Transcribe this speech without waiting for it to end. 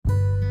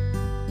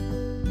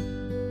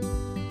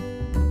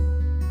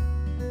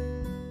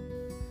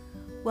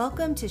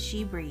Welcome to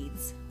She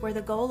Breathes, where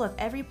the goal of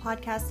every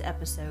podcast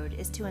episode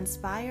is to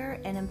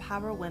inspire and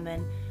empower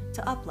women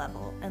to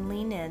up-level and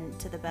lean in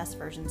to the best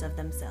versions of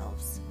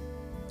themselves.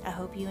 I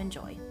hope you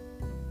enjoy.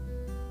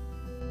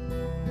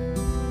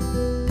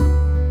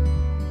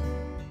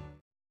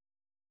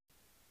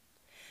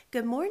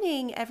 Good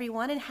morning,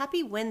 everyone, and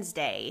happy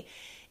Wednesday.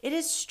 It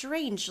is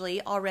strangely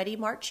already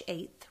March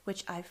 8th,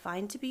 which I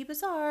find to be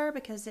bizarre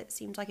because it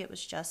seems like it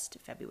was just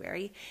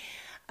February.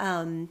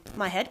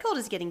 My head cold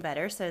is getting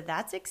better, so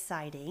that's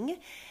exciting.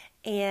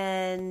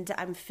 And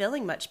I'm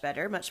feeling much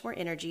better, much more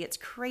energy. It's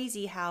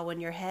crazy how when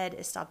your head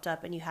is stopped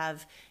up and you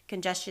have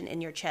congestion in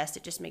your chest,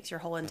 it just makes your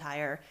whole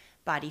entire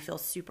body feel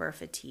super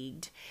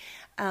fatigued.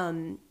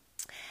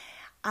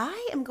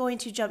 I am going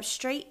to jump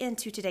straight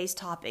into today's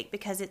topic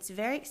because it's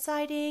very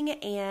exciting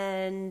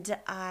and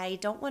I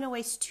don't want to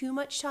waste too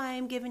much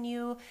time giving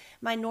you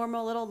my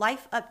normal little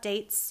life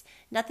updates.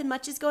 Nothing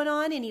much is going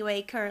on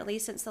anyway currently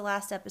since the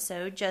last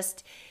episode.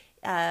 Just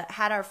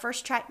had our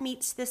first track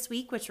meets this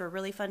week, which were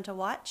really fun to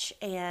watch,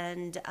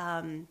 and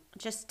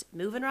just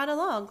moving right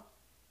along.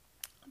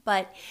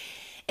 But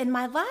in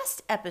my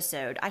last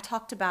episode, I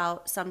talked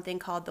about something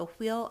called the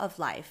Wheel of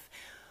Life,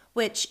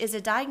 which is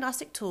a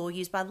diagnostic tool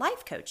used by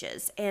life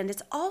coaches, and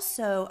it's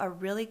also a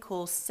really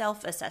cool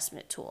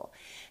self-assessment tool.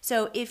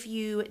 So if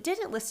you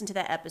didn't listen to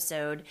that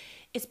episode,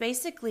 it's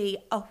basically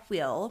a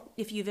wheel.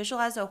 If you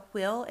visualize a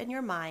wheel in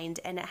your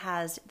mind, and it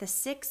has the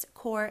 6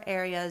 core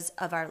areas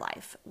of our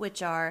life,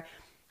 which are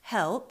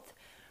health,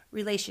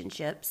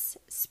 relationships,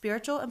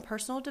 spiritual and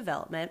personal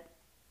development,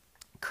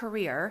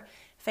 career,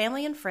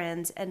 family and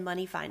friends, and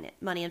money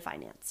and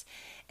finance.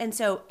 And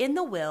so in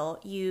the wheel,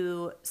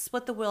 you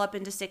split the wheel up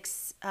into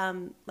 6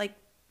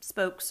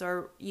 spokes,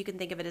 or you can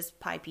think of it as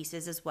pie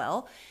pieces as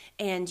well.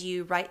 And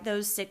you write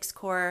those 6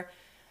 core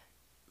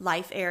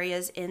life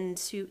areas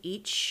into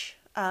each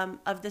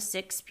of the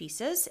 6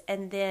 pieces.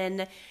 And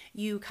then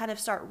you kind of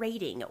start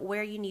rating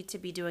where you need to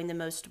be doing the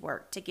most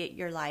work to get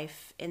your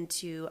life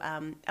into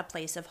a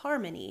place of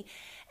harmony.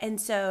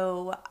 And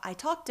so I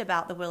talked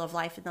about the Wheel of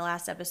Life in the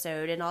last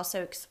episode and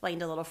also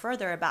explained a little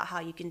further about how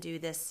you can do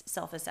this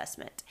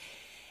self-assessment.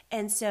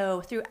 And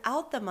so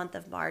throughout the month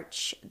of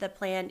March, the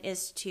plan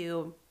is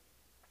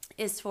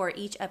for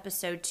each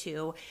episode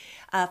to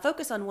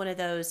focus on one of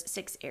those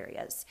 6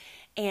 areas.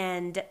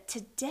 And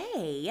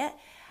today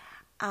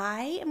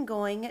I am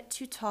going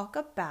to talk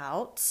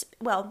about,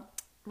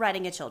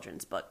 writing a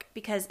children's book,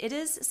 because it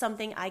is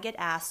something I get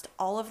asked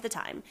all of the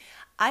time.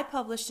 I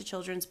published a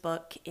children's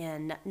book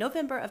in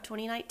November of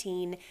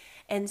 2019,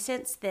 and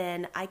since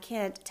then, I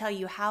can't tell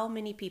you how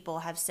many people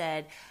have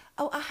said,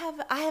 "Oh, I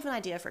have an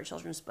idea for a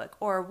children's book,"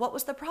 or "What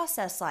was the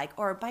process like?"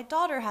 or "My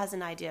daughter has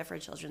an idea for a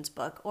children's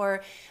book,"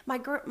 or I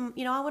want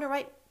to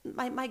write.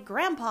 My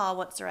grandpa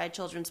wants to write a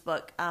children's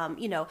book."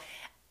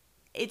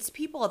 It's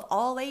people of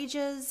all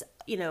ages.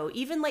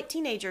 Even like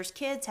teenagers,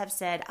 kids have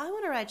said, "I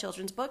want to write a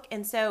children's book,"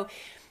 and so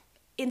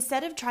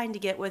instead of trying to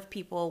get with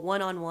people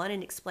one-on-one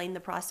and explain the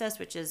process,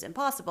 which is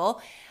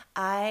impossible,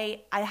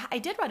 I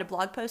did write a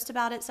blog post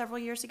about it several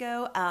years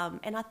ago,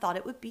 and I thought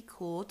it would be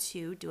cool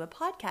to do a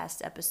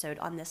podcast episode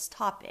on this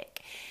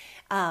topic.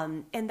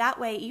 And that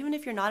way, even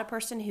if you're not a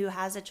person who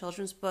has a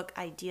children's book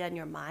idea in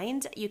your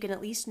mind, you can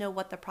at least know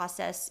what the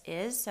process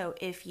is. So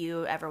if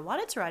you ever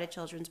wanted to write a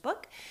children's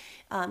book,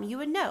 you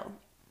would know.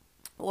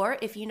 Or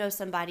if you know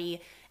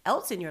somebody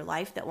else in your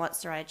life that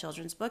wants to write a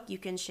children's book, you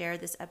can share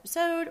this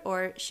episode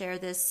or share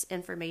this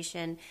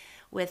information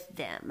with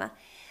them.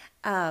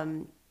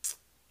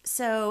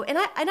 So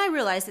I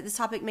realize that this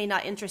topic may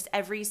not interest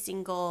every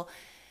single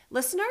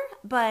listener,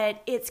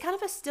 but it's kind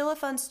of still a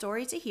fun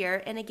story to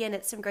hear. And again,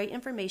 it's some great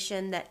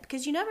information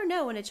because you never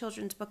know when a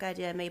children's book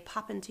idea may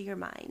pop into your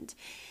mind.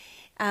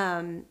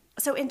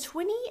 So in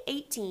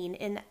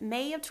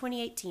May of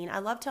 2018, I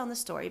love telling the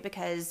story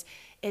because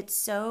it's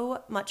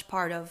so much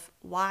part of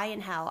why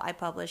and how I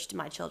published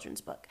my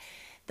children's book.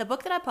 The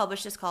book that I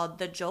published is called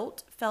The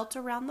Jolt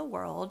Around the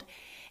World,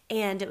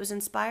 and it was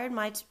inspired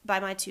by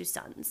my 2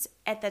 sons.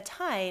 At the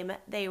time,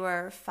 they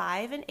were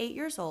 5 and 8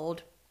 years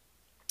old,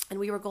 and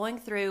we were going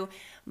through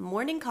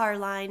morning car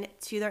line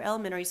to their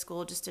elementary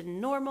school, just I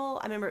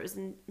remember it was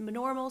a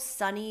normal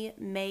sunny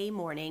May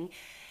morning,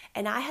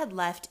 and I had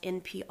left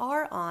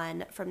NPR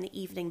on from the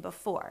evening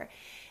before.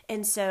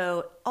 And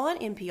so on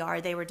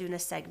NPR, they were doing a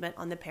segment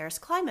on the Paris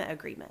Climate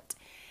Agreement,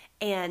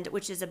 and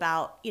which is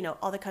about,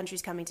 all the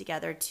countries coming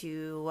together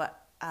to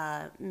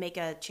make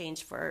a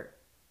change for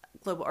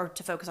global, or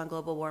to focus on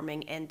global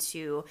warming and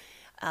to,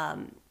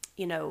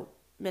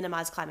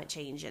 minimize climate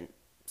change and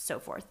so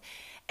forth.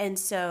 And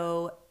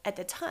so at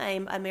the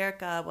time,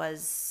 America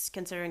was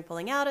considering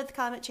pulling out of the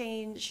climate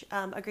change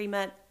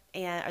agreement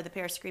or the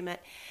Paris Agreement.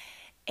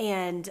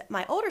 And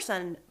my older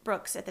son,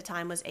 Brooks, at the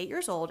time was 8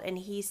 years old, and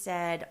he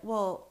said,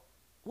 "Well,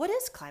 what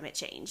is climate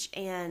change,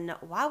 and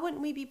why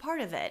wouldn't we be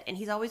part of it?" And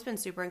he's always been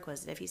super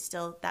inquisitive. He's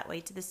still that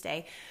way to this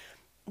day.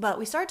 But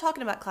we started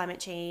talking about climate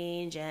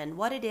change and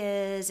what it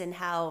is and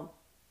how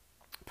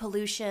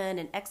pollution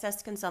and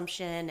excess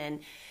consumption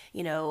and,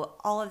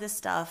 all of this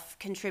stuff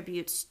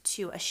contributes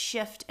to a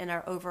shift in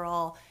our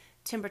overall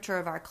temperature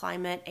of our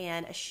climate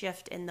and a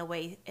shift in the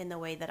way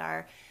that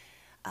our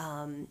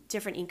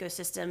different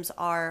ecosystems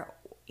are,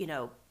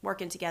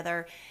 working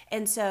together.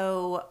 And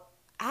so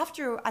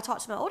after I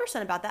talked to my older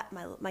son about that,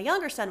 my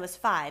younger son was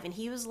 5 and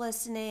he was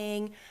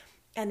listening.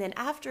 And then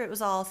after it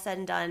was all said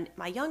and done,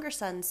 my younger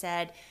son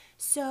said,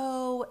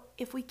 so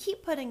if we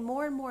keep putting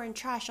more and more in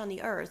trash on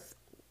the earth,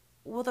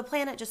 will the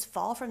planet just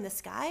fall from the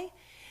sky?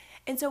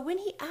 And so when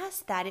he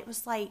asked that, it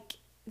was like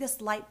this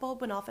light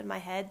bulb went off in my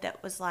head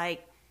that was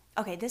like,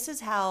 okay, this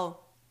is how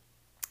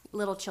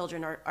little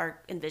children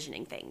are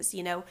envisioning things.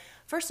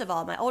 First of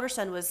all, my older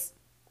son was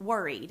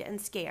worried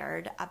and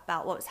scared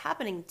about what was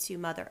happening to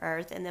Mother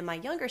Earth. And then my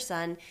younger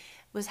son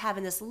was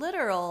having this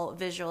literal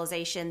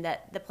visualization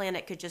that the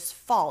planet could just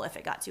fall if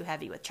it got too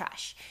heavy with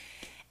trash.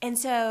 And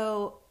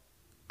so,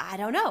 I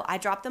don't know, I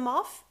dropped them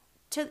off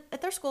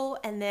at their school,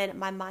 and then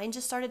my mind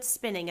just started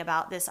spinning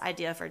about this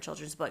idea for a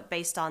children's book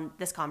based on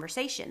this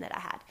conversation that I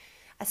had.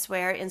 I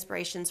swear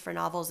inspirations for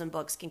novels and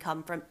books can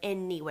come from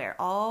anywhere.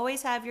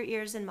 Always have your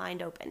ears and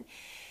mind open.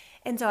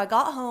 And so I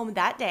got home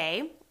that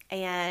day,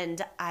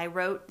 and I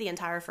wrote the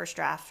entire first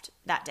draft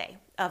that day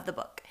of the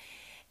book.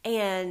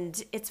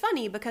 And it's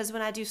funny because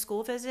when I do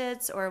school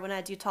visits or when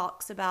I do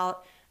talks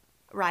about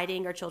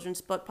writing or children's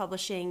book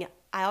publishing,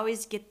 I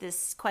always get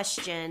this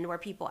question where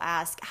people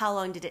ask, how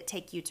long did it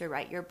take you to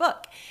write your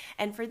book?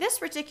 And for this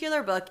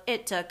particular book,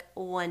 it took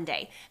 1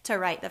 day to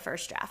write the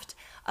first draft.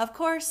 Of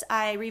course,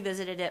 I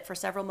revisited it for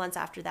several months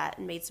after that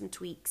and made some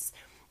tweaks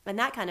and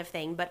that kind of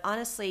thing. But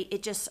honestly,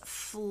 it just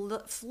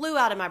flew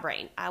out of my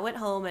brain. I went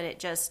home and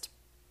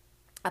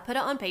I put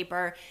it on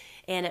paper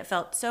and it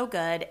felt so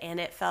good,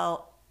 and it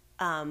felt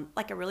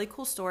like a really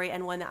cool story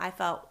and one that I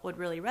felt would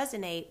really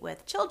resonate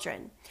with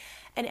children.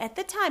 And at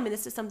the time, and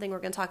this is something we're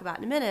going to talk about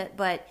in a minute,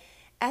 but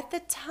at the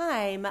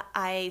time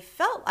I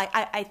felt like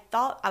I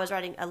thought I was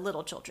writing a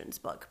little children's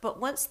book. But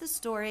once the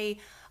story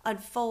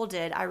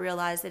unfolded, I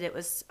realized that it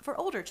was for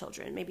older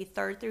children, maybe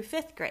 3rd through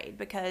 5th grade,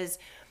 because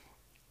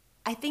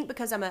I think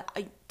because I'm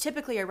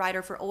typically a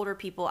writer for older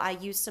people, I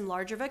use some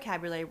larger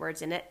vocabulary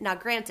words in it. Now,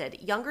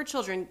 granted, younger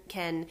children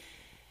can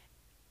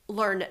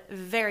learn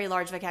very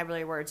large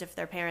vocabulary words if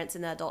their parents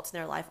and the adults in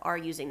their life are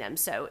using them.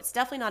 So it's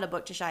definitely not a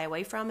book to shy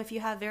away from if you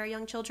have very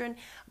young children.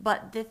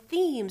 But the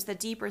themes, the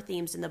deeper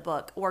themes in the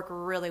book, work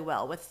really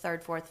well with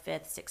 3rd, 4th,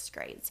 5th, 6th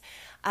grades.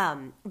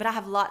 But I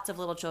have lots of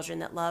little children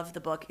that love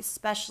the book,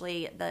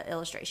 especially the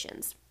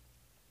illustrations.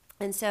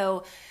 And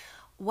so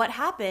what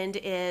happened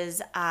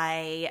is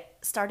I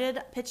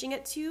started pitching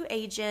it to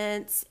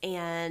agents,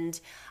 and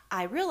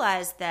I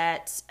realized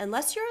that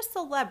unless you're a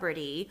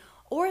celebrity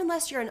or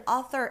unless you're an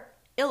author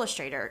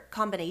illustrator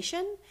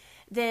combination,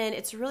 then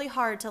it's really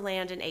hard to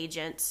land an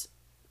agent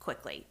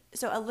quickly.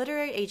 So a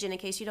literary agent, in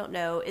case you don't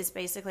know, is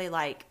basically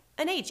like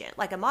an agent,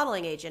 like a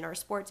modeling agent or a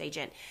sports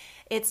agent.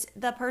 It's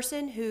the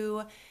person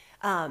who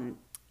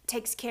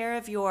takes care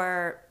of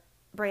your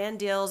brand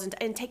deals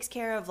and takes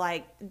care of,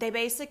 like, they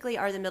basically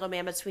are the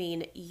middleman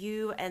between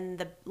you and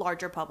the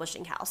larger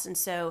publishing house. And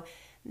so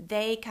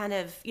they kind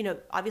of,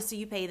 obviously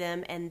you pay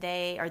them and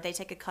they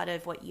take a cut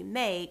of what you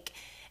make,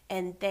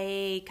 and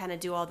they kind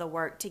of do all the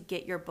work to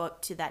get your book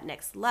to that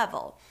next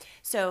level.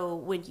 So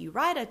when you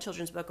write a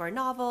children's book or a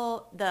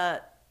novel,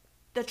 the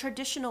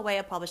traditional way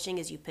of publishing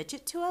is you pitch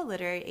it to a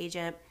literary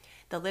agent.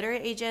 The literary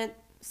agent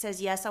says,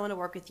 yes, I want to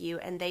work with you,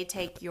 and they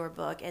take your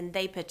book and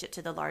they pitch it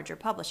to the larger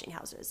publishing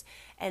houses,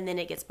 and then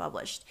it gets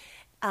published.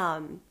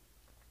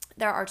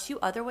 There are 2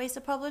 other ways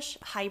to publish,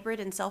 hybrid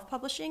and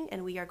self-publishing,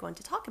 and we are going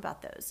to talk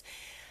about those.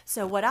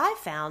 So what I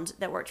found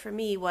that worked for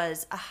me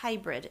was a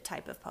hybrid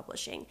type of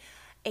publishing.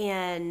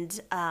 And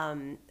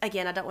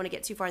again, I don't want to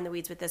get too far in the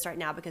weeds with this right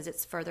now because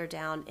it's further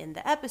down in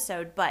the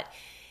episode. But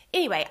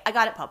anyway, I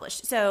got it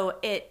published. So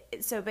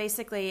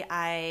basically,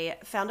 I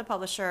found a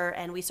publisher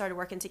and we started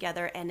working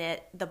together. And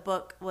the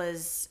book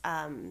was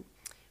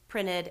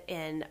printed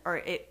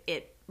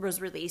it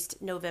was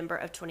released November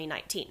of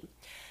 2019.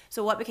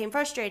 So what became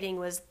frustrating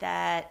was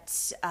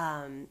that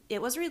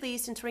it was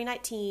released in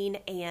 2019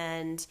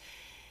 and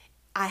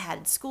I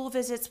had school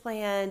visits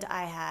planned.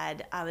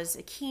 I was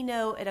a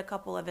keynote at a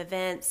couple of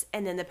events,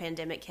 and then the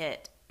pandemic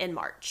hit in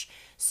March.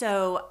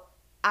 So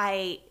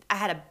I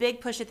had a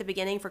big push at the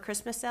beginning for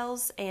Christmas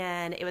sales,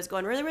 and it was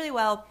going really, really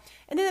well.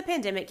 And then the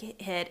pandemic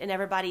hit, and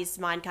everybody's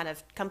mind kind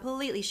of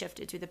completely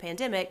shifted to the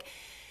pandemic,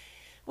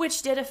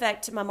 which did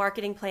affect my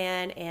marketing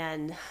plan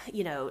and,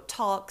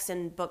 talks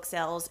and book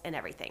sales and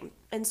everything.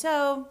 And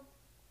so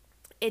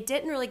it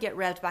didn't really get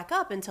revved back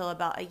up until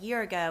about a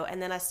year ago,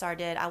 and then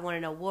I won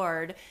an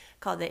award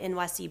called the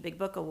NYC Big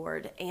Book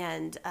Award,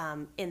 and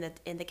in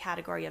the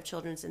category of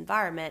children's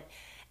environment.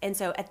 And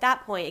so at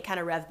that point, it kind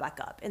of revved back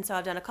up. And so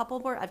I've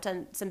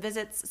done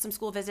some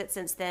school visits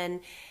since then,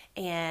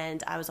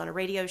 and I was on a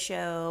radio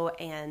show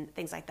and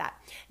things like that.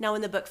 Now,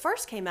 when the book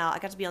first came out, I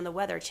got to be on the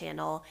Weather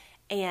Channel,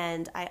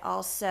 and I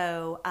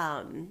also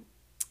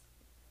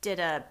did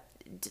a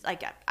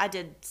like I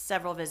did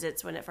several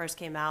visits when it first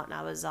came out, and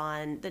I was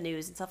on the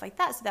news and stuff like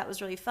that. So that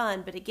was really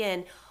fun. But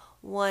again,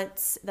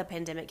 once the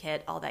pandemic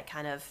hit, all that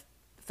kind of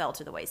fell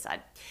to the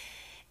wayside.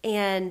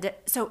 And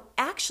so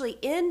actually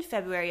in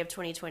February of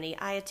 2020,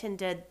 I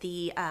attended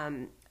the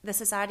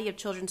Society of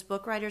Children's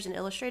Book Writers and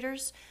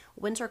Illustrators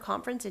Winter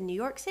Conference in New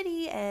York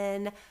City.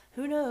 And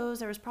who knows,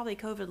 there was probably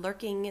COVID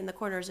lurking in the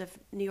corners of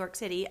New York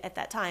City at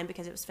that time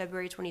because it was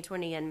February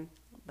 2020,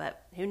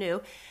 but who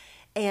knew?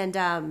 And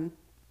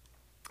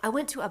I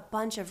went to a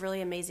bunch of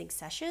really amazing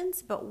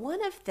sessions, but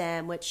one of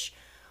them, which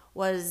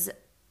was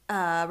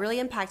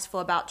really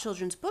impactful about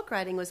children's book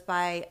writing, was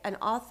by an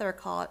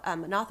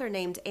author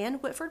named Ann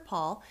Whitford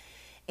Paul.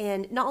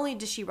 And not only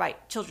does she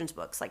write children's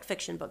books, like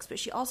fiction books, but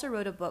she also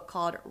wrote a book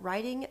called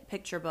Writing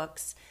Picture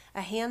Books,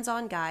 a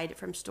hands-on guide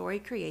from story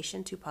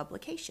creation to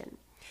publication.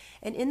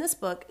 And in this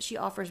book, she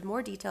offers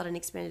more detailed and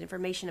expanded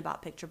information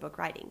about picture book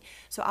writing.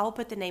 So I will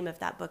put the name of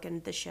that book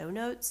in the show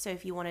notes. So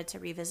if you wanted to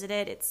revisit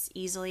it, it's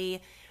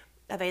easily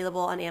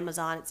available on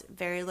Amazon. It's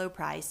very low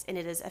price, and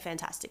it is a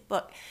fantastic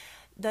book.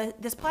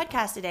 This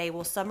podcast today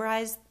will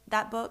summarize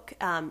that book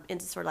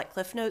into sort of like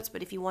Cliff Notes,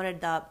 but if you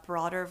wanted the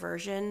broader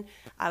version,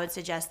 I would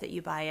suggest that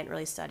you buy it and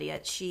really study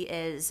it. She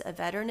is a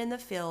veteran in the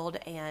field,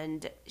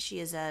 and she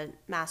is a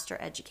master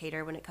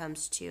educator when it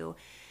comes to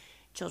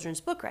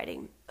children's book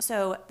writing.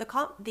 So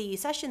the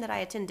session that I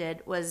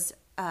attended was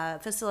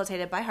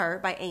facilitated by her,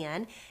 by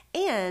Anne,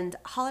 and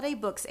Holiday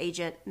Books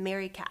agent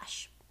Mary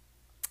Cash.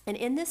 And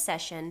in this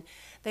session,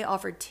 they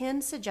offered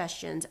 10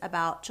 suggestions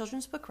about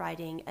children's book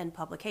writing and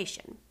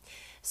publication.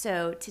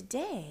 So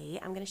today,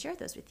 I'm going to share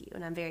those with you,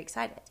 and I'm very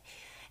excited.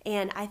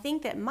 And I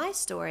think that my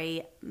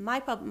story,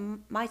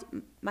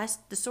 the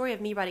story of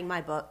me writing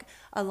my book,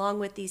 along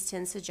with these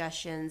 10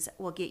 suggestions,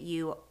 will get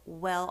you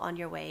well on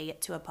your way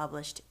to a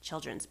published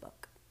children's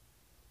book.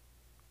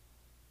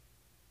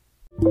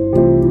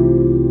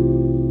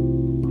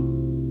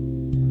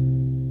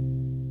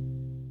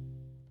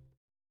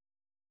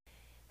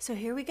 So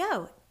here we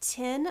go.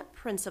 10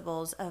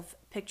 principles of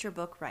picture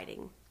book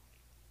writing.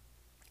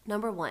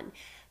 Number 1,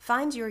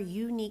 find your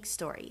unique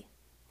story.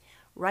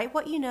 Write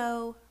what you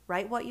know,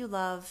 write what you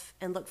love,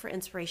 and look for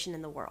inspiration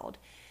in the world.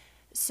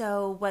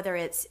 So whether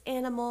it's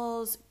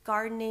animals,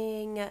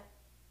 gardening,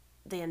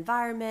 the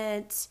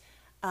environment,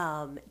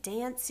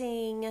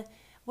 dancing,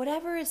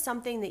 whatever is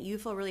something that you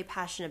feel really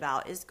passionate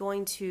about is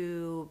going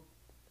to,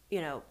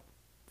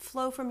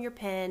 flow from your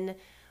pen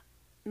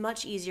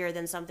much easier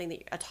than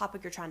a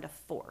topic you're trying to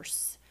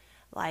force.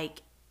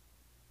 Like,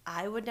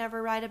 I would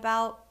never write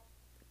about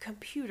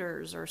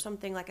computers or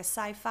something like a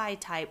sci-fi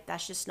type.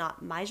 That's just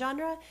not my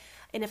genre.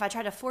 And if I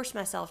try to force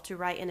myself to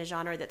write in a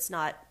genre that's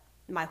not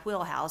my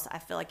wheelhouse, I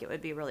feel like it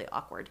would be really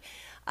awkward.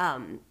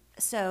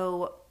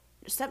 So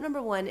step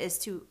number 1 is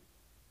to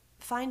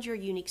find your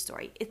unique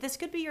story. This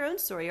could be your own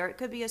story, or it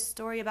could be a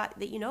story about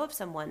that you know of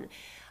someone,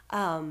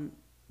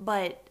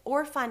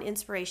 or find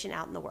inspiration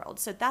out in the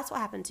world. So that's what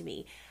happened to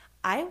me.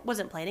 I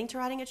wasn't planning to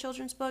writing a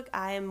children's book.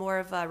 I am more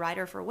of a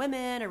writer for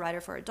women, a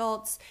writer for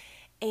adults,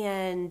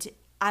 and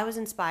I was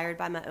inspired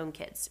by my own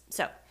kids.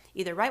 So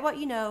either write what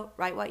you know,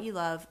 write what you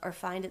love, or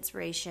find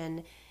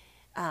inspiration,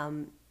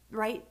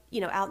 write,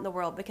 out in the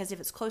world, because if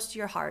it's close to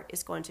your heart,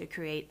 it's going to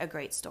create a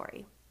great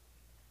story.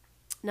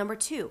 Number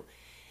 2,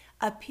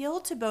 appeal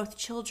to both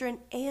children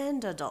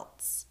and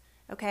adults,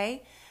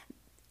 okay?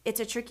 It's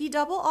a tricky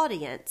double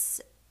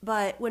audience,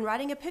 but when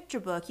writing a picture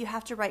book, you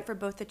have to write for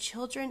both the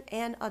children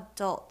and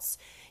adults.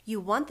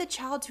 You want the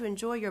child to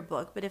enjoy your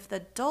book, but if the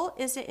adult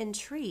isn't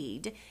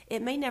intrigued,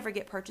 it may never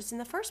get purchased in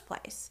the first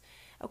place.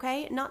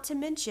 Okay? Not to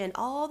mention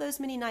all those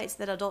many nights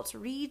that adults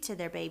read to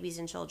their babies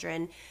and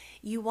children,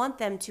 you want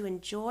them to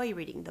enjoy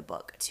reading the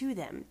book to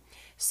them.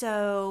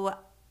 So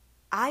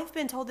I've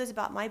been told this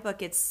about my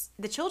book. It's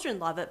the children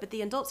love it, but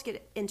the adults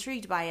get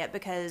intrigued by it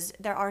because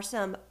there are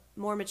some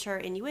more mature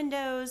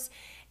innuendos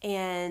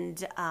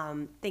and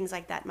things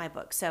like that in my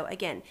book. So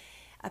again,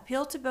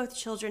 appeal to both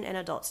children and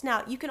adults.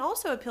 Now, you can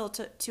also appeal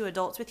to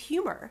adults with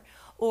humor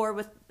or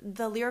with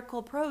the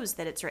lyrical prose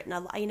that it's written.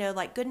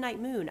 Like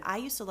Goodnight Moon. I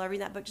used to love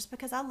reading that book just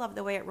because I love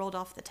the way it rolled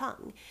off the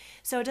tongue.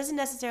 So it doesn't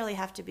necessarily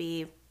have to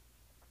be,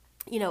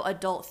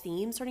 adult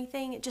themes or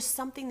anything. Just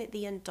something that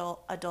the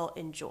adult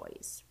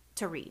enjoys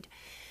to read.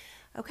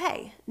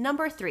 Okay,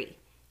 number 3,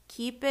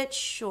 keep it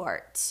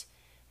short.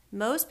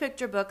 Most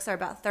picture books are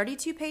about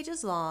 32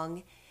 pages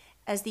long.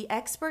 As the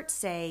experts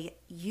say,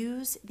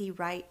 use the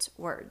right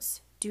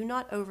words. Do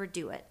not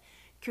overdo it.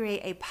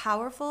 Create a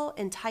powerful,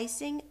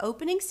 enticing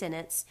opening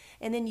sentence,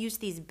 and then use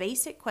these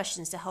basic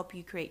questions to help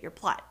you create your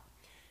plot.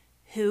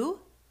 Who,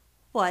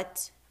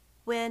 what,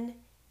 when,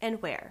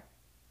 and where.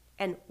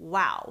 And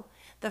wow,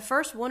 the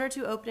first 1 or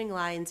 2 opening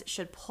lines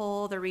should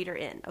pull the reader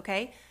in,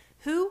 okay?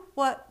 Who,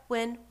 what,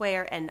 when,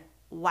 where, and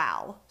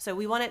wow. So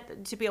we want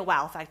it to be a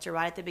wow factor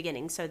right at the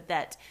beginning so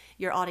that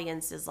your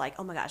audience is like,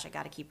 oh my gosh, I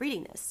got to keep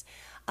reading this.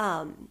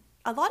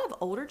 A lot of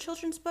older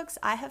children's books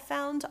I have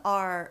found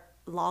are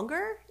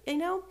longer,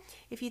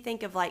 if you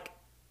think of like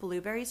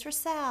Blueberries for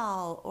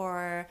Sal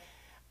or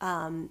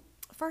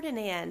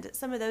Ferdinand,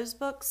 some of those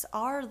books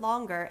are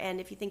longer. And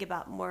if you think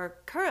about more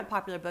current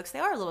popular books, they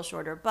are a little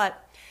shorter.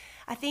 But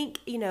I think,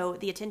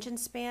 the attention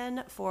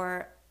span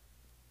for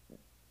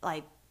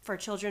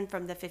children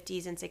from the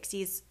 50s and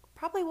 60s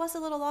probably was a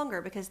little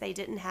longer because they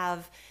didn't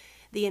have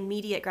the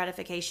immediate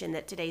gratification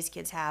that today's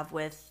kids have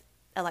with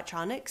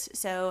electronics.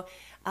 So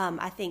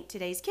I think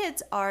today's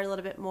kids are a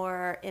little bit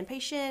more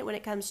impatient when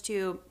it comes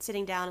to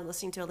sitting down and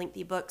listening to a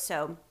lengthy book.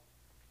 So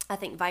I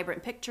think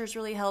vibrant pictures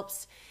really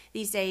helps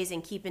these days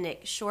and keeping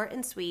it short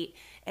and sweet.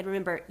 And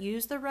remember,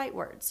 use the right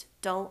words.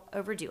 Don't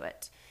overdo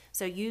it.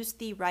 So use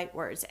the right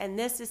words. And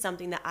this is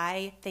something that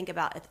I think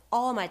about with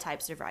all my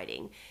types of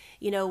writing.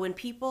 When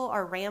people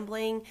are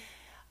rambling,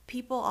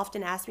 people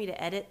often ask me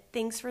to edit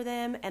things for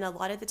them. And a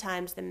lot of the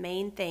times, the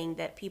main thing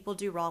that people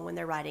do wrong when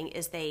they're writing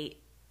is they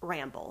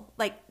ramble.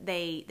 Like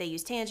they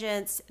use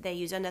tangents, they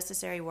use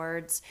unnecessary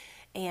words,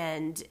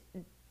 and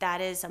that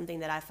is something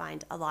that I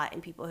find a lot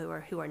in people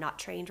who are not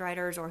trained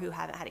writers or who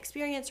haven't had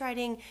experience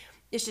writing.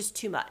 It's just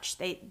too much.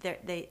 They're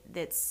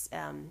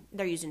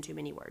using too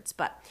many words.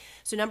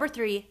 So number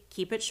 3,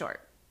 keep it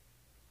short.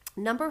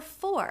 Number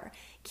 4,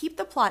 keep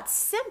the plot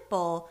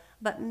simple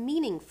but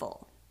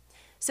meaningful.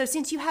 So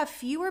since you have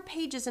fewer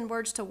pages and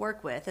words to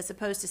work with as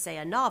opposed to, say,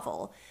 a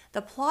novel,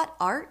 the plot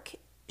arc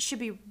should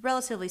be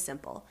relatively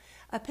simple.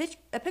 A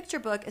picture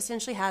book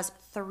essentially has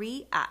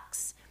 3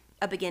 acts: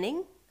 a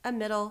beginning, a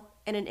middle,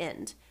 and an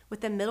end, with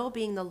the middle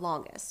being the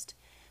longest.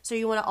 So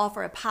you want to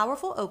offer a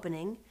powerful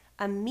opening,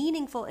 a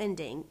meaningful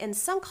ending, and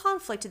some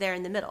conflict there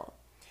in the middle.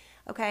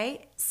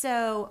 Okay,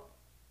 so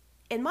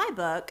in my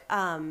book,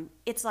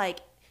 it's like,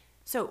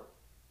 so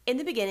in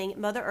the beginning,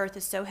 Mother Earth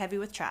is so heavy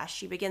with trash,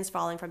 she begins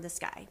falling from the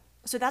sky.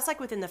 So that's like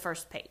within the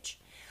first page.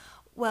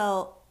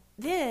 Well,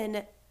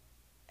 then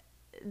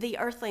the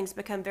Earthlings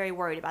become very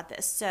worried about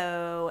this,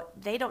 so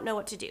they don't know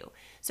what to do.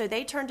 So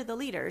they turn to the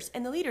leaders,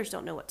 and the leaders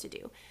don't know what to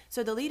do.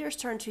 So the leaders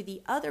turn to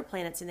the other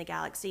planets in the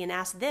galaxy and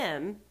ask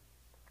them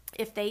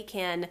if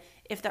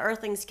the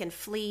Earthlings can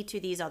flee to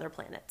these other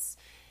planets.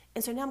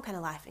 And so now I'm kind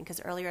of laughing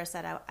because earlier I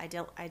said I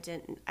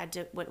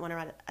wouldn't want to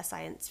write a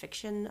science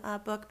fiction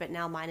book, but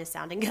now mine is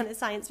sounding kind of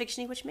science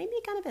fiction-y, which maybe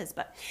it kind of is.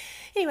 But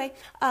anyway,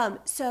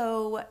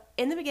 so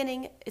in the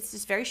beginning, it's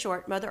just very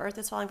short. Mother Earth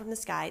is falling from the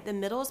sky. The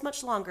middle is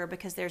much longer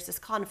because there's this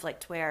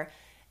conflict where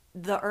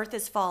the Earth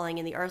is falling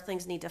and the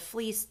Earthlings need to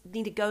flee,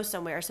 need to go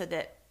somewhere so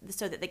that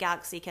the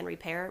galaxy can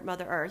repair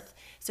Mother Earth.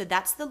 So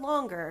that's the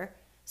longer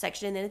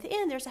section, and then at the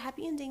end there's a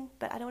happy ending,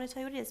 but I don't want to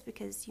tell you what it is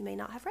because you may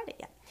not have read it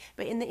yet.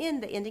 But in the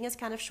end, the ending is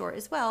kind of short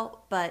as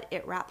well, but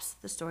it wraps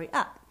the story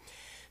up.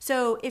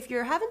 So if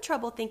you're having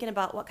trouble thinking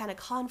about what kind of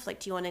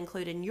conflict you want to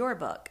include in your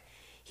book,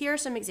 here are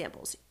some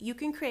examples. You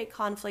can create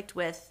conflict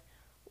with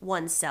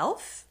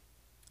oneself,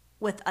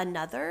 with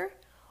another,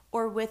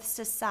 or with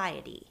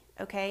society,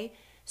 okay?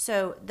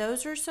 So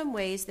those are some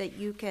ways that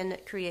you can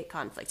create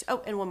conflict.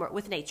 Oh, and one more,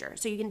 with nature.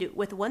 So you can do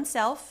with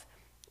oneself,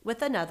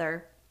 with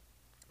another,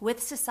 with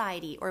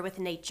society, or with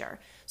nature.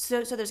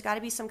 So there's got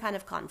to be some kind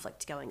of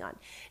conflict going on.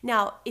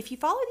 Now, if you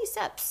follow these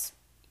steps,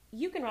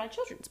 you can write a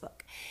children's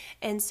book.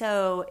 And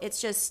so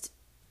it's just,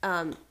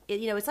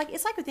 it's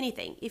like with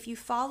anything. If you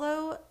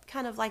follow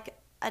kind of like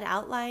an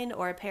outline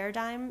or a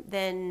paradigm,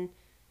 then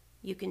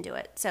you can do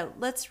it. So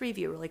let's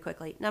review really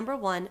quickly. Number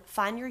 1,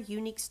 find your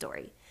unique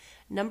story.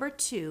 Number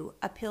 2,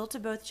 appeal to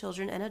both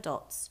children and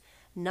adults.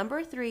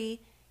 Number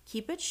 3,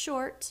 keep it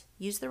short,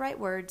 use the right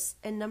words.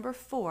 And number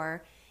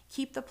 4,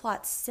 keep the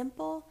plot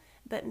simple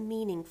but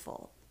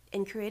meaningful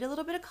and create a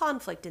little bit of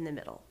conflict in the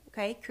middle,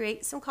 okay?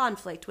 Create some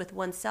conflict with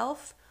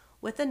oneself,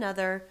 with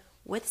another,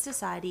 with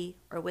society,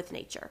 or with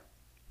nature.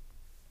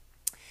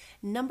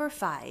 Number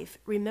 5,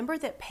 remember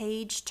that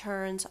page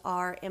turns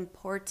are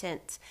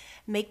important.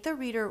 Make the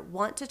reader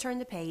want to turn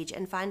the page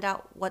and find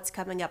out what's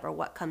coming up or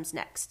what comes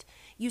next.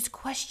 Use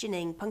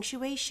questioning,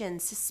 punctuation,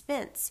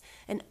 suspense,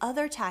 and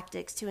other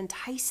tactics to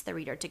entice the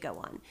reader to go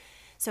on.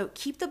 So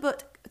keep your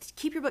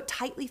book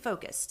tightly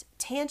focused.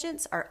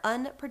 Tangents are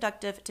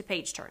unproductive to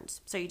page turns.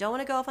 So you don't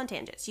want to go off on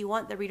tangents. You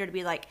want the reader to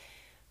be like,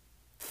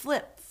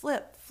 flip,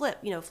 flip,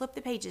 flip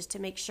the pages to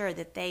make sure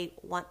that they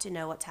want to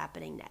know what's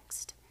happening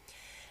next.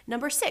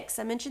 Number 6,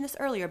 I mentioned this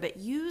earlier, but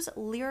use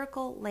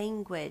lyrical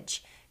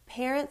language.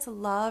 Parents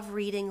love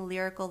reading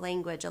lyrical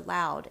language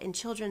aloud, and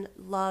children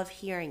love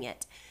hearing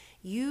it.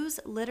 Use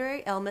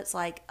literary elements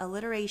like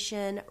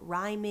alliteration,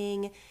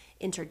 rhyming,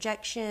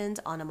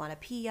 interjections,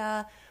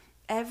 onomatopoeia.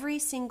 Every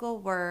single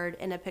word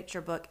in a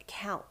picture book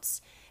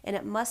counts, and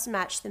it must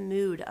match the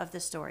mood of the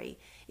story.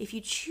 If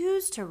you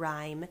choose to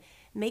rhyme,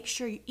 make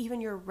sure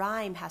even your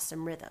rhyme has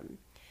some rhythm.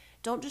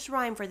 Don't just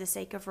rhyme for the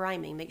sake of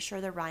rhyming. Make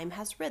sure the rhyme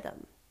has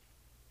rhythm.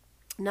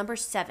 Number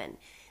 7,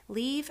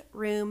 leave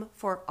room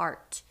for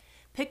art.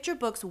 Picture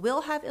books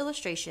will have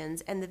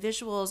illustrations, and the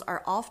visuals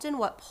are often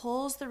what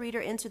pulls the reader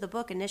into the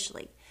book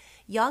initially.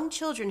 Young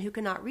children who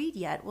cannot read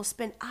yet will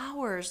spend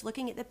hours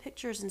looking at the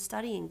pictures and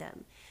studying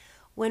them.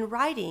 When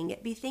writing,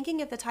 be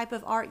thinking of the type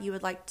of art you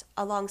would like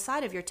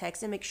alongside of your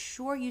text and make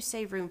sure you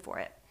save room for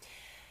it.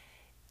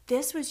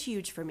 This was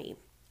huge for me.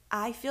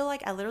 I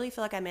literally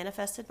feel like I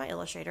manifested my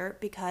illustrator,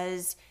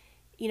 because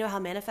you know how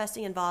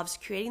manifesting involves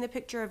creating the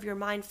picture of your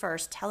mind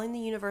first, telling the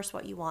universe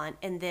what you want,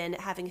 and then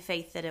having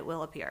faith that it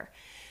will appear.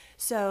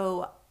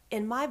 So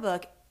in my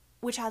book,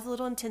 which has a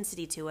little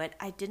intensity to it,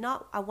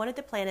 I wanted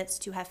the planets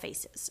to have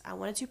faces. I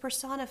wanted to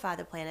personify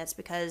the planets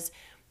because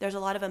there's a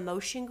lot of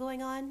emotion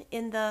going on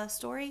in the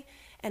story,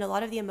 and a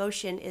lot of the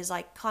emotion is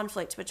like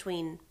conflict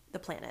between the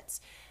planets,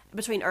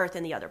 between Earth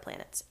and the other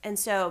planets. And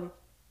so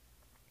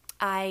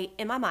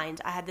in my mind,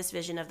 I had this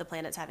vision of the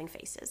planets having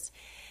faces.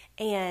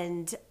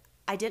 And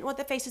I didn't want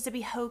the faces to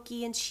be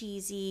hokey and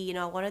cheesy. You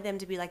know, I wanted them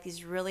to be like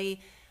these really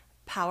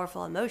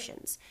powerful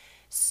emotions.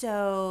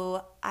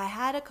 So I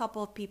had a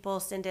couple of people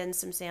send in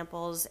some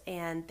samples,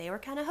 and they were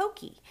kind of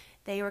hokey.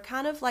 They were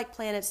kind of like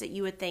planets that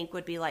you would think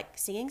would be like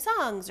singing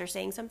songs or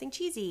saying something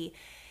cheesy.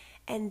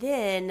 And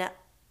then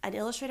an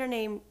illustrator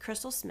named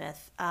Crystal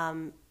Smith,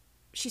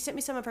 she sent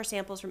me some of her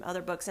samples from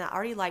other books, and I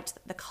already liked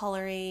the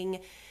coloring,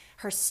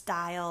 her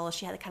style.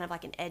 She had kind of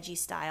like an edgy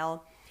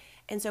style.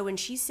 And so when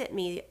she sent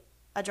me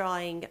a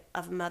drawing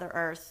of Mother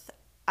Earth,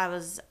 I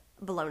was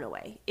blown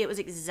away. It was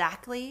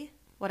exactly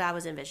what I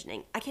was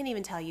envisioning. I can't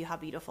even tell you how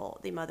beautiful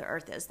the Mother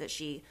Earth is that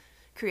she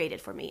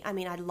created for me. I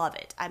mean, I love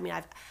it. I mean,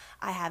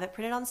 I have it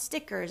printed on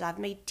stickers. I've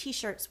made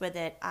t-shirts with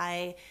it.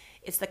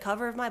 It's the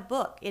cover of my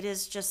book. It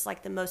is just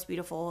like the most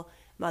beautiful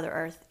Mother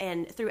Earth.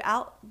 And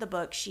throughout the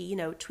book, she, you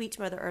know, tweaked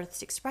Mother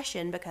Earth's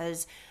expression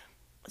because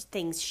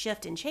things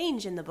shift and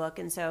change in the book.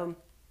 And so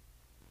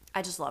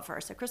I just love her.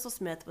 So Crystal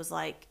Smith was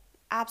like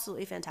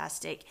absolutely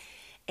fantastic.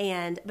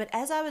 But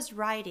as I was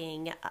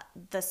writing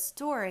the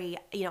story,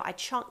 you know, I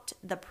chunked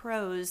the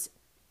prose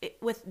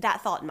with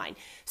that thought in mind.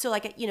 So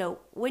like, you know,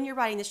 when you're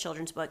writing this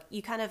children's book,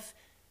 you kind of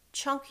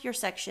chunk your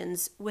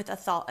sections with a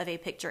thought of a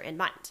picture in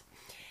mind.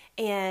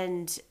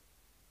 And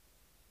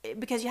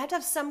because you have to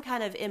have some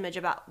kind of image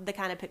about the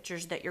kind of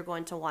pictures that you're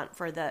going to want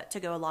to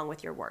go along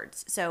with your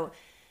words. So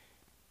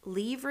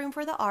leave room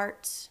for the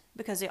art,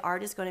 because the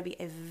art is going to be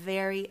a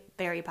very,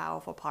 very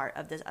powerful part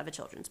of a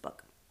children's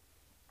book.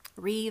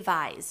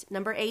 Revise.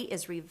 Number 8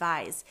 is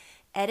revise.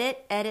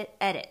 Edit, edit,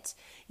 edit.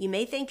 You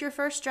may think your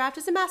first draft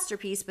is a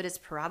masterpiece, but it's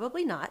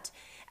probably not.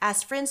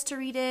 Ask friends to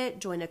read it,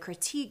 join a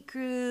critique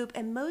group,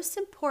 and most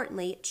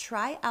importantly,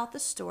 try out the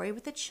story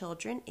with the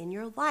children in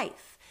your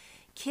life.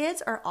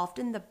 Kids are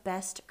often the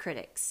best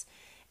critics.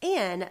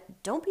 And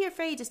don't be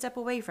afraid to step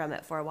away from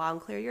it for a while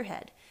and clear your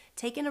head.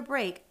 Taking a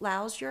break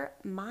allows your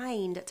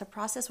mind to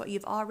process what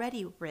you've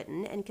already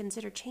written and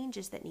consider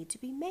changes that need to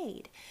be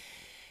made.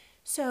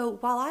 So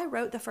while I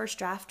wrote the first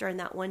draft during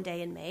that one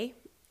day in May,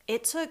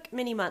 it took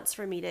many months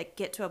for me to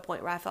get to a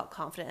point where I felt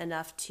confident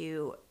enough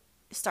to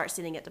start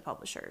sending it to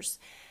publishers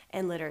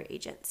and literary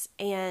agents.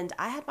 And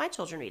I had my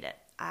children read it.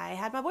 I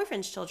had my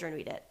boyfriend's children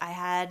read it. I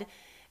had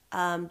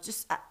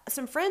just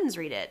some friends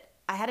read it.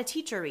 I had a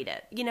teacher read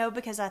it, you know,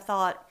 because I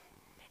thought,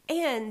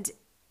 and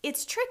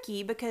it's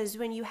tricky because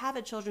when you have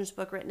a children's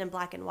book written in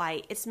black and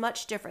white, it's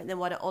much different than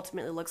what it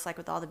ultimately looks like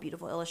with all the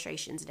beautiful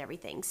illustrations and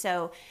everything.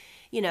 So,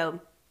 you know,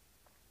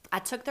 I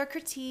took their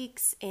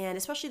critiques, and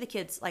especially the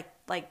kids,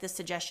 like the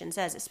suggestion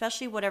says,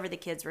 especially whatever the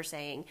kids were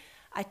saying,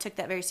 I took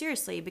that very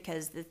seriously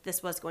because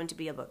this was going to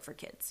be a book for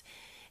kids.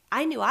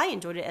 I knew I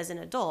enjoyed it as an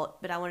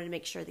adult, but I wanted to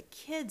make sure the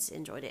kids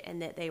enjoyed it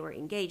and that they were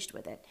engaged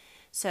with it.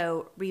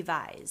 So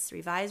revise,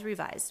 revise,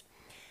 revise.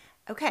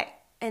 Okay,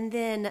 and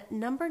then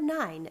number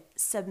 9,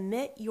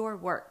 submit your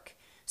work.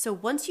 So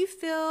once you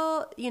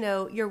feel, you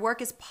know, your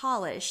work is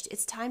polished,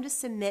 it's time to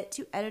submit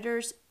to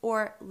editors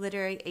or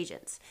literary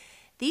agents.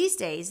 These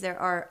days, there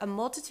are a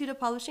multitude of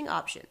publishing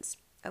options.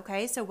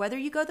 Okay, so whether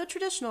you go the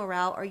traditional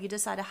route or you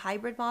decide a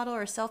hybrid model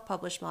or a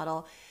self-published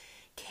model,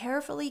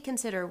 carefully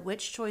consider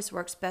which choice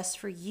works best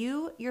for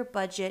you, your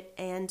budget,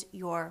 and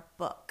your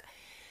book.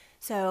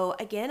 So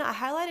again, I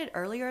highlighted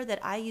earlier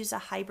that I use a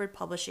hybrid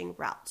publishing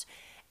route.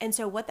 And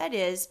so what that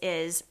is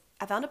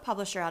I found a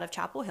publisher out of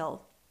Chapel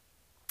Hill.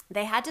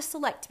 They had to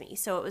select me.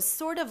 So it was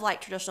sort of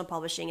like traditional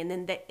publishing, and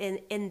then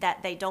in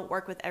that they don't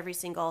work with every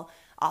single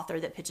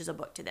author that pitches a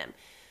book to them.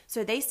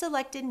 So they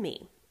selected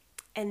me,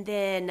 and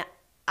then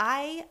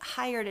I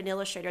hired an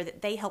illustrator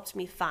that they helped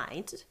me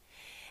find,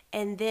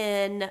 and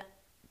then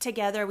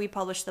together we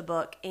published the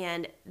book,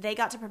 and they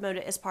got to promote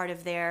it as part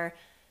of their,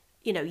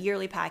 you know,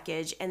 yearly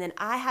package, and then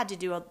I had to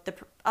do the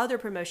other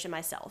promotion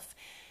myself.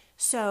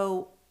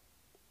 So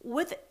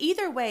with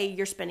either way,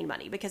 you're spending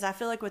money, because I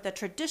feel like with a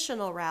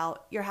traditional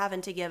route, you're having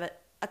to give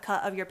a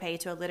cut of your pay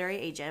to a literary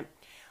agent.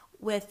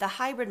 With the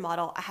hybrid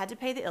model, I had to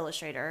pay the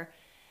illustrator.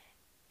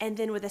 And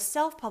then with a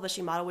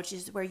self-publishing model, which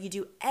is where you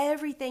do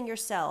everything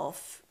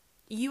yourself,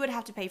 you would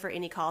have to pay for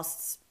any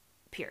costs,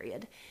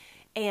 period.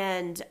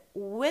 And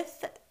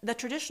with the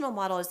traditional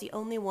model is the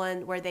only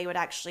one where they would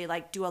actually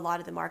like do a lot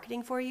of the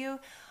marketing for you.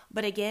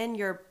 But again,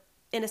 you're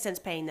in a sense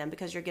paying them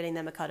because you're getting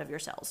them a cut of your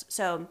sales.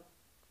 So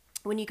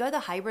when you go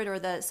the hybrid or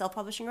the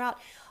self-publishing route,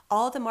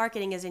 all the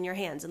marketing is in your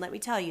hands. And let me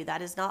tell you,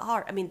 that is not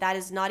hard. I mean, that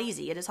is not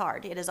easy. It is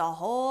hard. It is a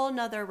whole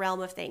nother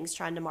realm of things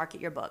trying to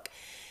market your book.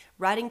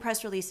 Writing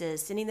press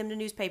releases, sending them to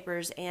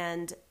newspapers,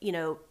 and, you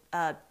know,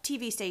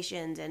 TV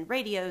stations and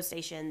radio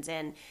stations,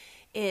 and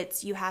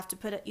you have to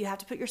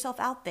put yourself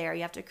out there.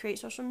 You have to create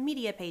social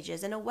media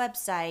pages and a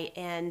website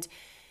and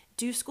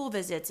do school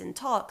visits and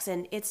talks,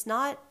 and it's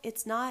not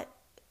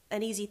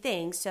an easy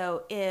thing.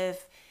 So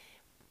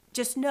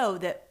just know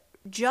that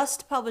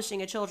just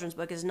publishing a children's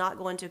book is not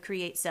going to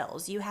create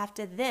sales. You have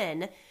to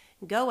then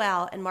go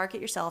out and market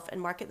yourself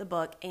and market the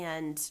book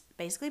and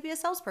basically be a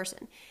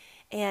salesperson.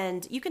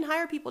 And you can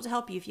hire people to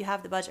help you if you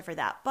have the budget for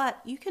that,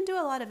 but you can do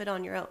a lot of it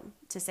on your own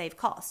to save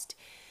cost.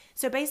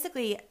 So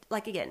basically,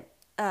 like again,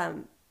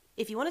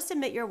 if you want to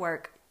submit your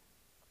work,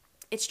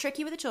 it's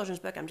tricky with a children's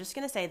book. I'm just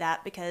going to say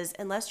that because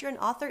unless you're an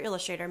author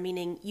illustrator,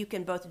 meaning you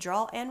can both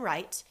draw and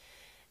write,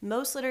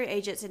 most literary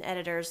agents and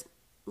editors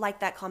like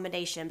that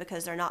combination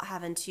because they're not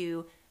having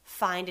to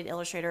find an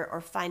illustrator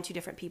or find two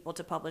different people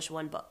to publish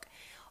one book.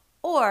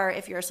 Or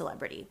if you're a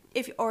celebrity,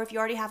 if you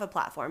already have a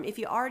platform, if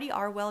you already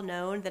are well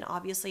known, then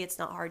obviously it's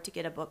not hard to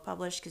get a book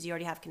published because you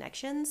already have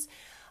connections.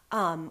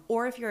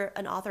 Or if you're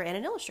an author and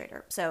an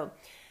illustrator. So,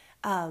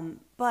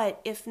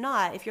 but if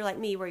not, if you're like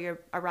me where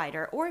you're a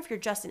writer, or if you're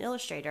just an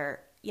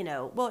illustrator,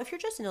 if you're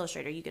just an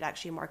illustrator, you could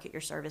actually market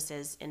your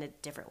services in a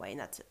different way, and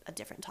that's a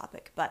different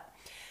topic. But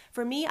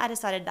for me, I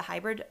decided the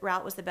hybrid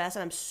route was the best,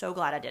 and I'm so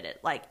glad I did it.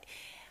 Like,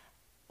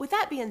 with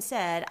that being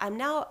said, I'm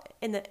now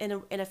in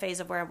a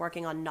phase of where I'm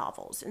working on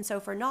novels. And so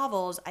for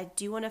novels, I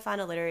do want to find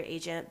a literary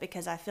agent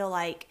because I feel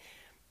like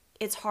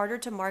it's harder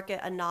to market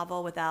a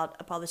novel without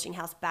a publishing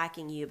house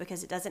backing you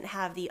because it doesn't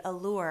have the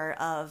allure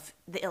of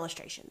the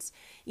illustrations.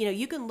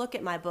 You can look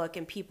at my book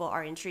and people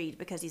are intrigued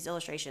because these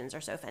illustrations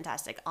are so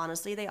fantastic.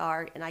 Honestly, they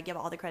are, and I give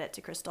all the credit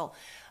to Crystal.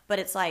 But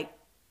it's like,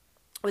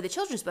 with a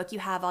children's book, you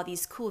have all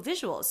these cool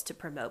visuals to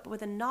promote. But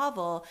with a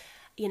novel,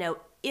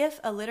 if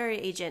a literary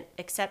agent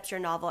accepts your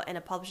novel and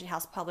a publishing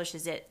house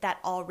publishes it, that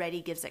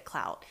already gives it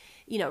clout.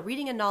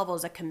 Reading a novel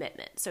is a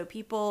commitment. So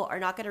people are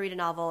not going to read a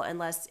novel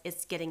unless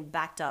it's getting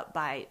backed up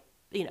by,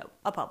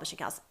 a publishing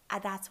house.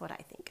 That's what I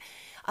think.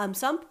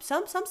 Some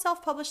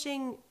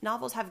self-publishing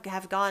novels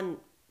have gone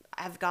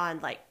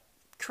like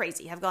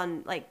crazy,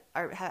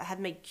 have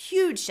made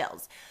huge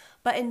sales.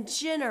 But in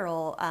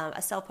general,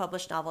 a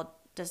self-published novel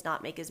does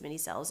not make as many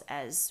sales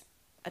as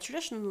a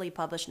traditionally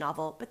published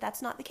novel, but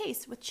that's not the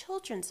case with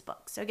children's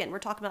books. So again, we're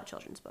talking about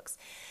children's books.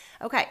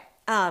 Okay.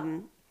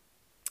 And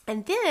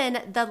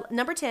then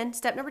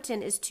step number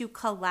 10 is to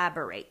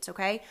collaborate.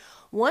 Okay.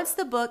 Once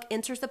the book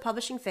enters the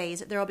publishing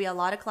phase, there will be a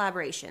lot of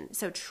collaboration.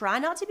 So try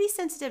not to be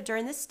sensitive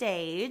during the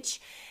stage.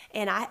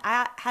 And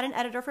I had an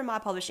editor from my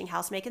publishing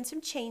house making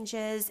some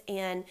changes,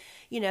 and,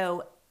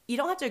 you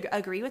don't have to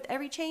agree with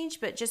every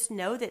change, but just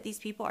know that these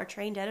people are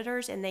trained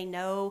editors and they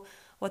know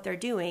what they're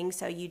doing.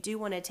 So you do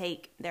want to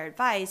take their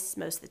advice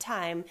most of the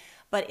time,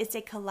 but it's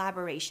a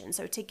collaboration.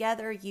 So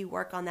together you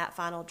work on that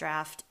final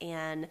draft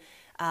and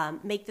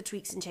make the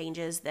tweaks and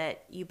changes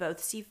that you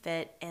both see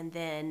fit, and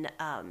then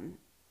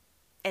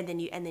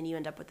you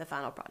end up with the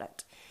final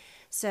product.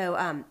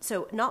 So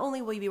not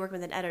only will you be working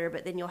with an editor,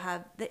 but then you'll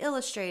have the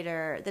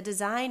illustrator, the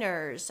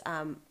designers,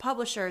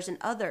 publishers, and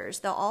others.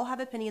 They'll all have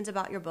opinions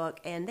about your book,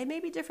 and they may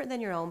be different than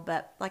your own,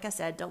 but like I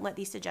said, don't let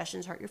these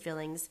suggestions hurt your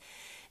feelings.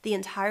 The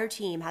entire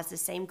team has the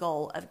same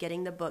goal of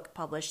getting the book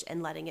published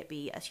and letting it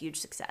be a huge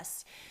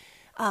success.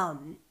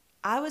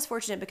 I was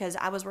fortunate because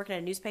I was working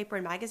at a newspaper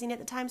and magazine at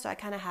the time, so I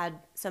kind of had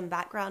some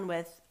background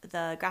with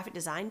the graphic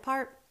design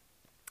part.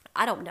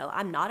 I don't know.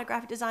 I'm not a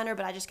graphic designer,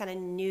 but I just kind of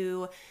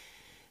knew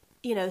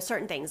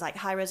certain things like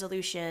high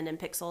resolution and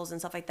pixels and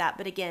stuff like that.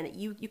 But again,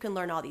 you can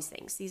learn all these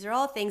things. These are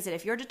all things that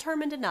if you're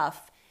determined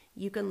enough,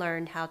 you can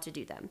learn how to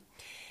do them.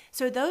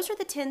 So those are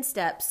the 10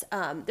 steps.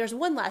 There's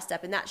one last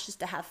step, and that's just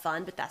to have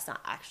fun, but that's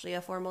not actually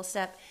a formal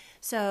step.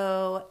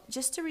 So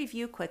just to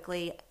review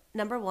quickly,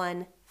 number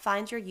 1,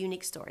 find your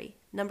unique story.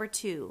 Number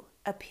 2,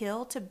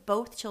 appeal to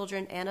both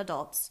children and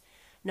adults.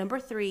 Number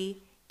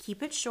 3,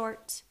 keep it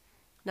short.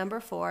 Number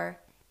 4,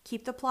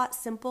 keep the plot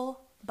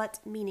simple but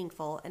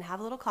meaningful and have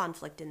a little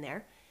conflict in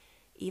there.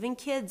 Even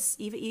kids,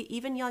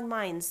 even young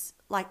minds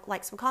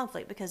like some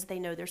conflict because they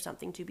know there's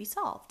something to be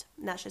solved.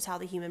 And that's just how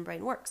the human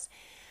brain works.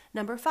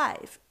 Number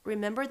 5,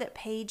 remember that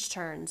page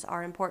turns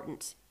are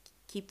important.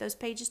 Keep those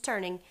pages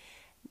turning.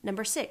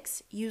 Number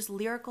 6, use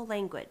lyrical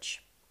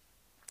language.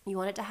 You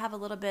want it to have a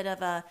little bit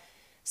of a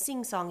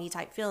sing-songy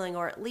type feeling,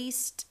 or at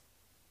least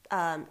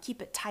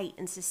keep it tight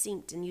and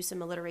succinct and use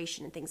some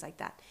alliteration and things like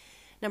that.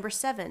 Number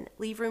 7,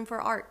 leave room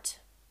for art.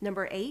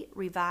 Number 8,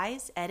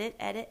 revise,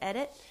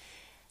 edit.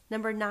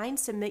 Number 9,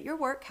 submit your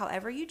work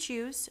however you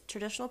choose,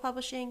 traditional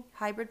publishing,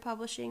 hybrid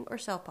publishing, or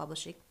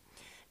self-publishing.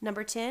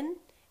 Number 10,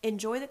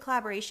 enjoy the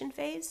collaboration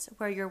phase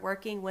where you're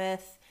working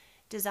with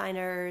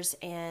designers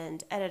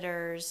and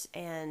editors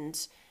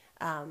and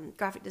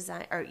graphic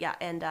design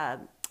and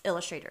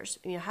illustrators.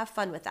 Have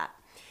fun with that.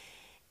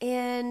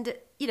 And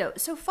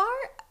so far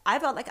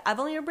I've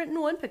only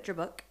written one picture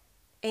book,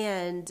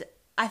 and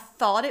I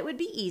thought it would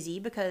be easy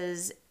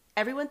because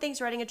everyone thinks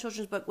writing a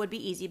children's book would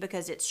be easy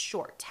because it's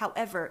short.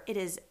 However, it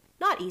is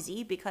not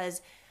easy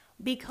because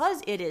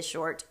because it is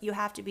short, you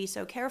have to be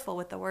so careful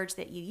with the words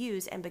that you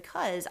use. And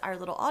because our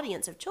little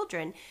audience of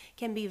children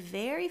can be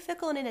very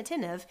fickle and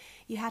inattentive,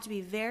 you have to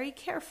be very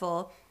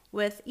careful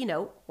with,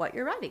 what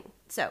you're writing.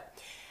 So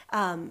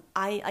I'm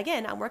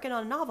working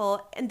on a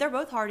novel, and they're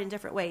both hard in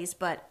different ways,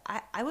 but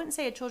I wouldn't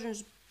say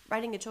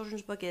writing a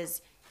children's book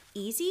is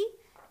easy,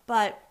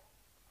 but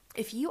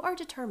if you are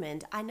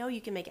determined, I know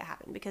you can make it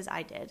happen, because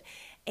I did.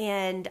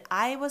 And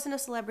I wasn't a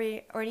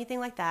celebrity or anything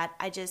like that.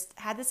 I just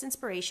had this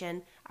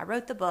inspiration. I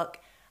wrote the book.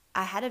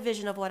 I had a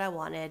vision of what I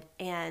wanted,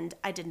 and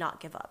I did not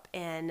give up.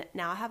 And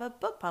now I have a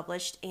book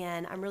published,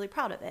 and I'm really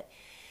proud of it.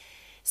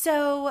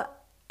 So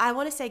I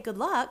want to say good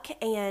luck,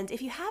 and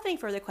if you have any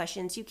further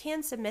questions, you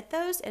can submit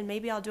those, and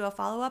maybe I'll do a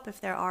follow-up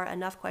if there are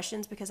enough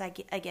questions, because I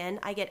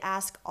get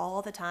asked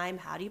all the time,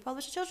 how do you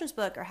publish a children's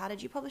book, or how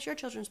did you publish your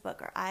children's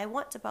book, or I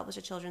want to publish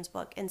a children's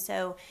book. And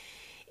so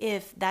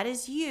if that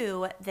is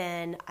you,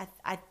 then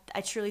I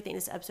truly think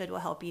this episode will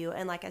help you.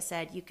 And like I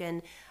said, you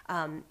can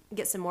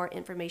get some more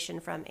information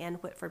from Ann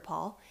Whitford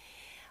Paul.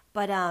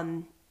 But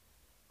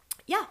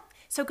yeah.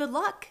 So good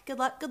luck.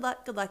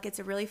 It's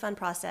a really fun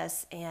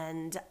process,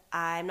 and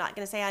I'm not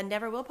going to say I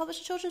never will publish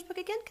a children's book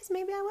again, because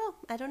maybe I will.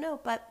 I don't know.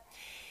 But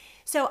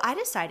so I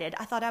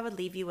thought I would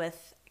leave you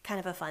with kind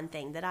of a fun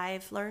thing that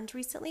I've learned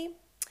recently.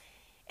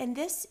 And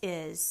this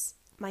is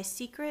my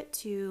secret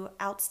to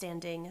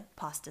outstanding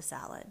pasta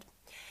salad.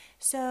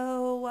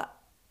 So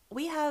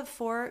we have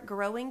 4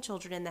 growing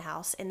children in the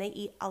house, and they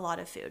eat a lot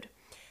of food.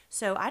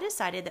 So I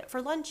decided that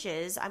for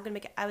lunches, I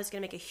was going to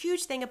make a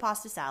huge thing of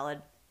pasta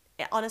salad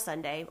on a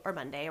Sunday or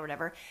Monday or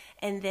whatever,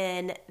 and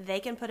then they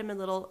can put them in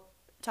little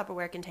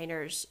Tupperware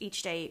containers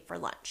each day for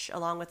lunch,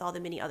 along with all the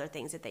many other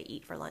things that they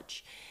eat for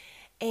lunch.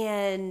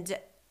 And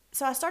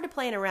so I started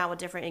playing around with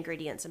different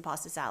ingredients in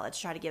pasta salad to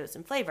try to give it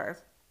some flavor.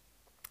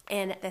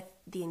 And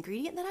the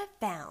ingredient that I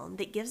found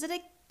that gives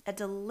it a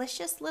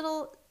delicious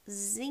little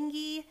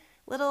zingy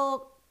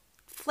little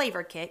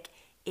flavor kick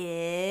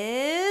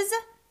is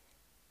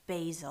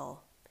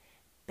basil.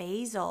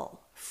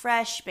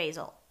 Fresh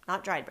basil,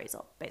 not dried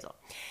basil.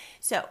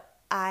 So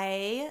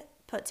I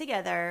put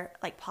together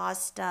like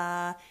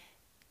pasta,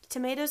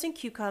 tomatoes and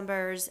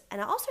cucumbers,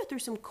 and I also threw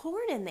some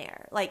corn in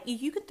there. Like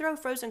you could throw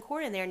frozen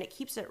corn in there and it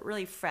keeps it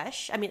really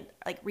fresh. I mean,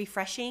 like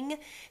refreshing.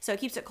 So it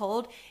keeps it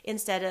cold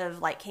instead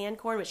of like canned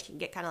corn, which can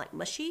get kind of like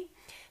mushy.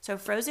 So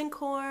frozen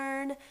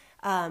corn,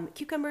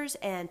 cucumbers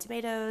and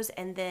tomatoes,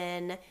 and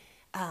then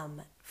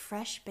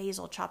fresh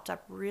basil chopped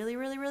up really,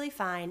 really, really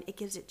fine. It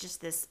gives it just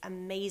this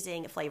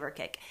amazing flavor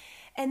kick.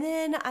 And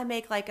then I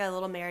make like a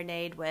little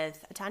marinade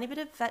with a tiny bit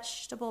of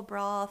vegetable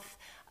broth,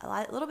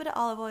 a little bit of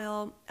olive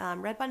oil,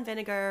 red wine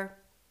vinegar,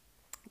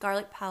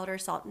 garlic powder,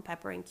 salt and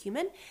pepper, and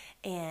cumin,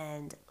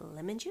 and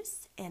lemon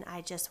juice. And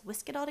I just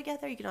whisk it all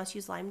together. You can also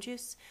use lime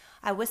juice.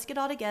 I whisk it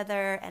all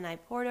together, and I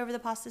pour it over the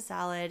pasta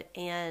salad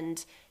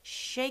and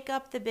shake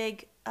up the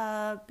big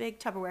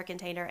Tupperware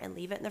container and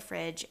leave it in the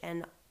fridge,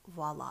 and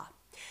voila.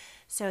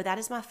 So that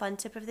is my fun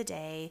tip of the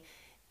day.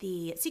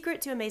 The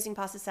secret to amazing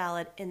pasta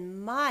salad,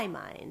 in my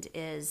mind,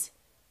 is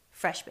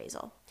fresh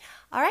basil.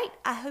 All right,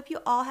 I hope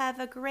you all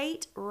have a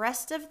great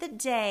rest of the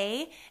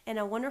day and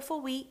a wonderful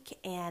week,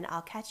 and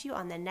I'll catch you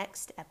on the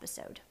next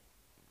episode.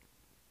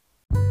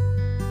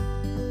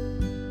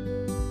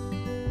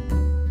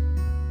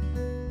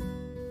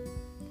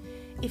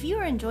 If you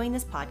are enjoying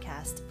this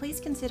podcast, please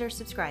consider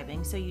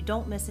subscribing so you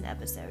don't miss an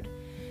episode.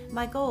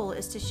 My goal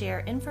is to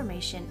share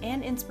information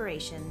and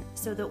inspiration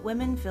so that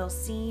women feel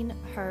seen,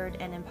 heard,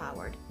 and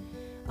empowered.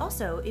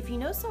 Also, if you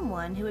know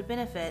someone who would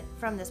benefit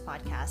from this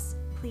podcast,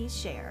 please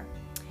share.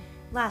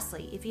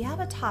 Lastly, if you have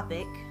a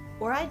topic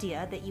or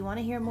idea that you want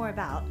to hear more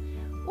about,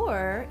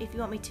 or if you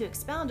want me to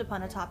expound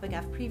upon a topic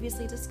I've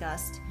previously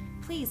discussed,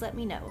 please let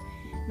me know.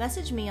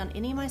 Message me on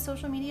any of my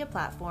social media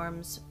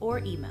platforms or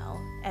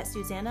email at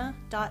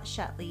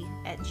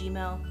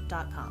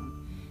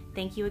susanna.shetley@gmail.com.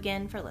 Thank you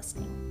again for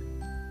listening.